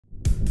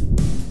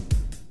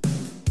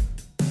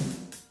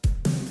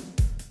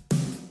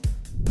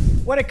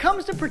When it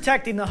comes to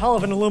protecting the hull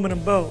of an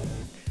aluminum boat,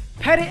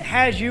 Pettit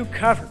has you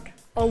covered.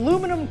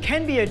 Aluminum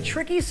can be a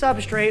tricky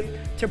substrate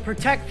to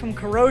protect from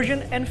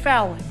corrosion and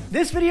fouling.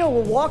 This video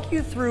will walk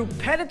you through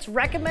Pettit's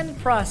recommended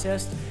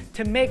process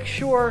to make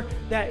sure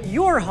that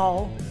your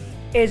hull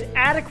is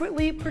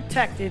adequately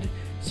protected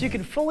so you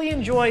can fully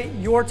enjoy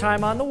your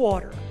time on the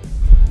water.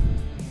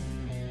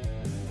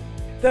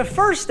 The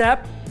first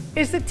step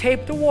is to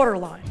tape the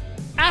waterline.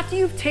 After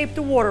you've taped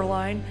the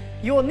waterline,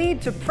 you will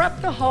need to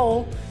prep the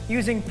hull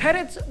using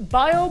Pettit's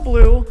Bio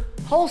Blue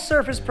Hull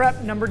Surface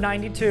Prep number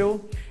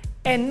 92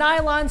 and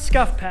nylon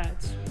scuff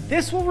pads.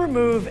 This will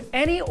remove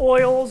any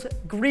oils,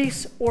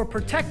 grease, or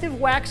protective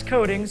wax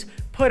coatings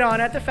put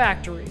on at the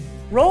factory.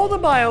 Roll the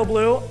Bio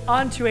Blue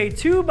onto a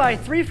 2 by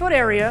 3 foot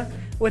area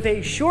with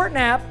a short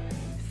nap,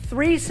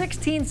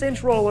 3/16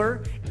 inch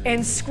roller,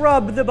 and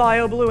scrub the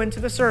Bio Blue into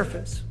the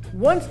surface.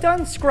 Once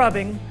done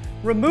scrubbing,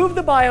 remove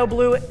the Bio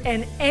Blue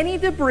and any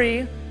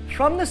debris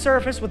from the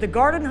surface with a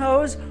garden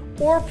hose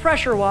or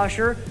pressure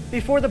washer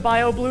before the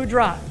Bio Blue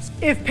dries.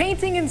 If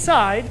painting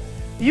inside,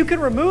 you can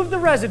remove the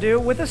residue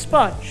with a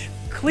sponge.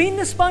 Clean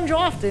the sponge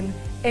often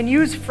and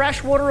use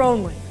fresh water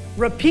only.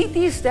 Repeat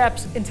these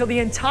steps until the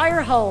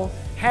entire hull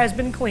has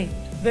been cleaned.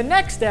 The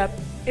next step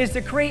is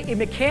to create a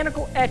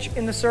mechanical etch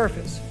in the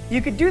surface.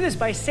 You could do this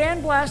by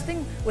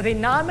sandblasting with a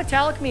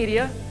non-metallic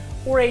media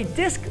or a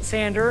disc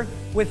sander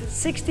with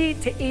 60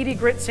 to 80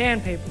 grit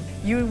sandpaper.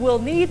 You will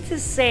need to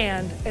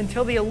sand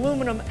until the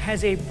aluminum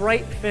has a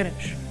bright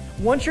finish.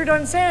 Once you're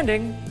done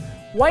sanding,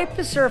 wipe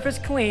the surface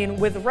clean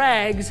with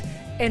rags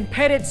and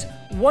Pettit's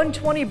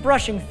 120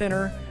 brushing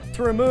thinner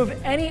to remove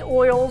any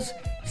oils,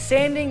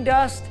 sanding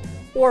dust,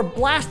 or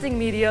blasting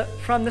media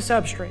from the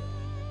substrate.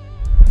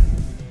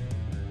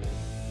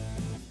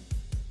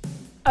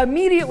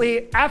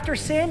 Immediately after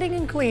sanding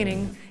and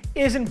cleaning,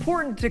 it is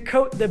important to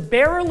coat the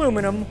bare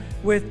aluminum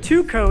with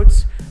 2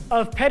 coats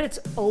of Pettit's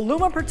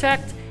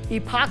AlumaProtect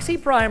Epoxy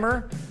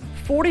Primer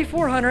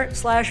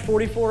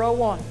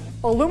 4400/4401.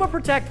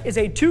 AlumaProtect is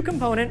a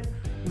 2-component,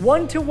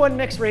 1-to-1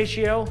 mix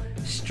ratio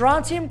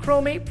strontium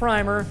chromate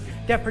primer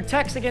that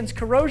protects against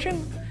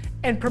corrosion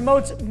and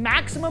promotes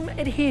maximum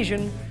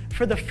adhesion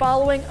for the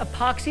following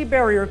epoxy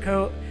barrier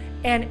coat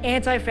and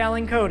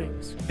anti-fouling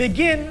coatings.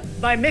 Begin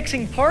by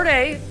mixing Part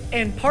A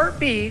and Part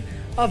B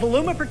of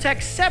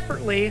AlumaProtect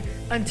separately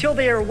until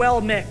they are well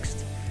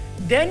mixed.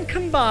 Then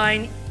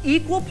combine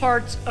equal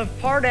parts of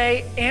Part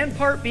A and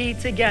Part B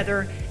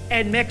together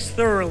and mix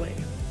thoroughly.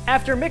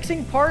 After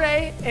mixing Part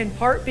A and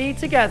Part B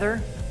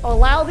together,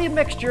 allow the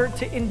mixture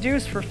to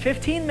induce for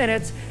 15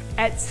 minutes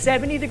at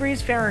 70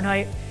 degrees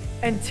Fahrenheit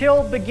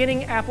until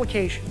beginning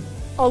application.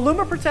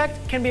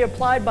 AlumaProtect can be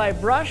applied by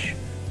brush,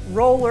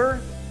 roller,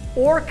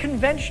 or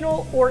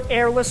conventional or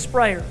airless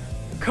sprayer.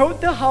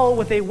 Coat the hull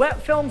with a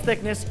wet film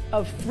thickness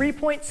of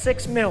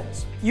 3.6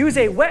 mils. Use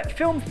a wet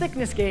film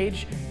thickness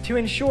gauge to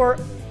ensure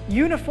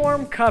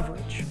uniform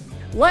coverage.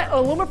 Let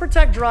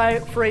AlumaProtect dry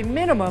for a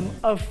minimum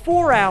of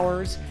 4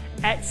 hours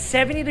at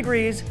 70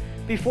 degrees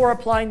before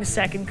applying the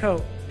second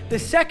coat. The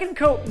second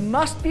coat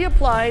must be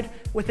applied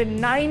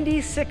within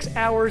 96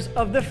 hours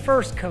of the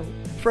first coat.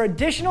 For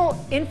additional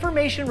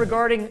information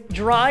regarding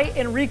dry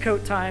and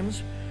recoat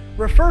times,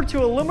 refer to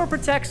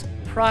AlumaProtect's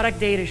product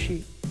data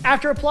sheet.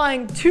 After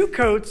applying 2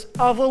 coats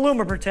of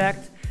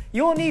AlumaProtect,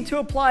 you will need to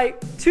apply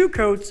 2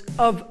 coats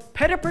of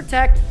Pettit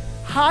Protect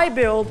High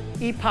Build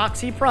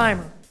Epoxy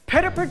Primer.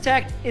 Pettit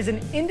Protect is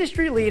an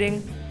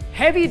industry-leading,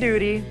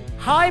 heavy-duty,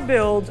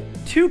 high-build,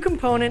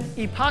 2-component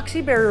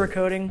epoxy barrier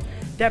coating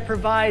that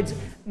provides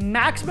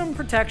maximum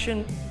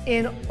protection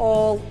in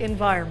all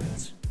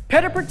environments.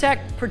 Pettit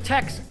Protect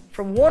protects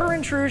from water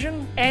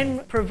intrusion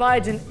and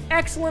provides an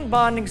excellent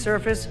bonding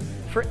surface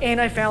for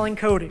anti-fouling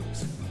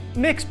coatings.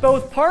 Mix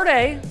both Part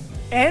A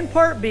and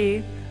Part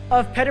B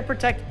of Pettit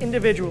Protect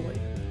individually.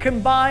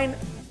 Combine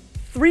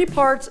 3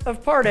 parts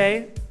of Part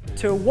A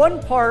to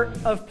 1 part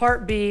of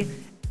Part B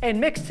and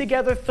mix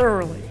together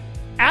thoroughly.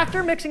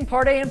 After mixing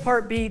Part A and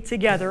Part B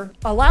together,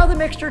 allow the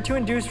mixture to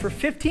induce for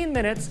 15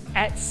 minutes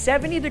at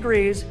 70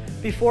 degrees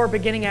before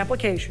beginning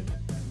application.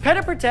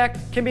 Pettit Protect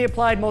can be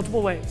applied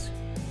multiple ways.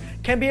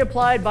 Can be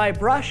applied by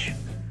brush,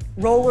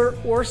 roller,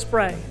 or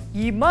spray.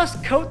 You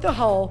must coat the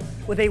hull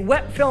with a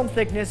wet film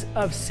thickness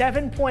of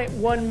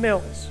 7.1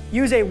 mils.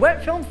 Use a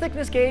wet film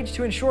thickness gauge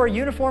to ensure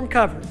uniform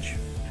coverage.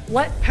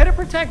 Let Pettit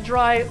Protect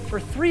dry for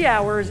 3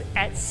 hours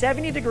at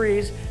 70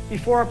 degrees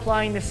before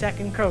applying the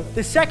second coat.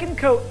 The second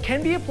coat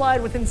can be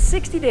applied within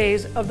 60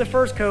 days of the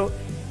first coat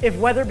if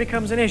weather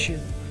becomes an issue.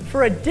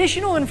 For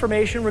additional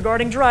information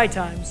regarding dry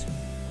times,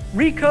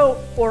 recoat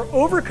or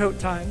overcoat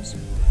times,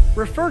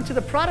 refer to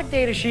the product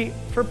data sheet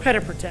for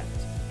Pettit Protect.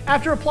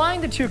 After applying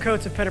the 2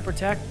 coats of Pettit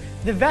Protect,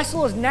 the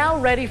vessel is now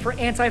ready for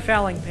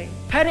anti-fouling paint.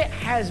 Pettit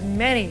has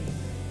many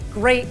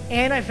great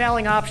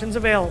anti-fouling options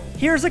available.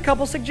 Here's a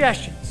couple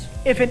suggestions.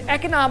 If an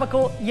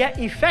economical yet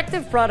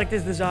effective product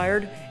is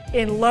desired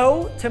in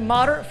low to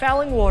moderate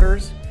fouling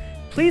waters,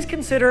 please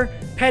consider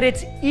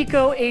Pettit's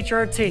Eco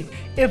HRT.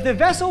 If the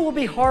vessel will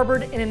be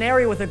harbored in an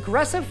area with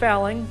aggressive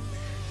fouling,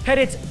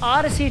 Pettit's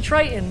Odyssey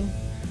Triton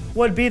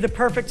would be the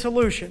perfect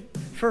solution.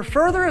 For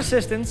further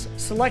assistance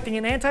selecting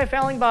an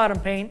anti-fouling bottom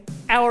paint,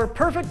 our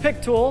perfect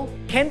pick tool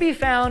can be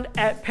found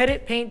at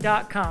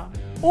pettitpaint.com,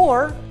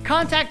 or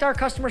contact our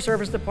customer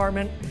service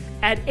department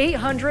at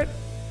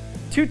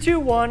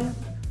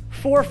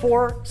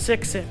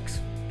 800-221-4466.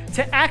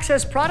 To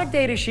access product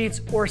data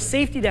sheets or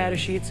safety data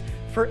sheets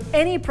for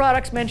any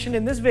products mentioned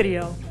in this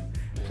video,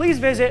 please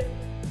visit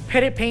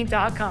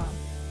pettitpaint.com.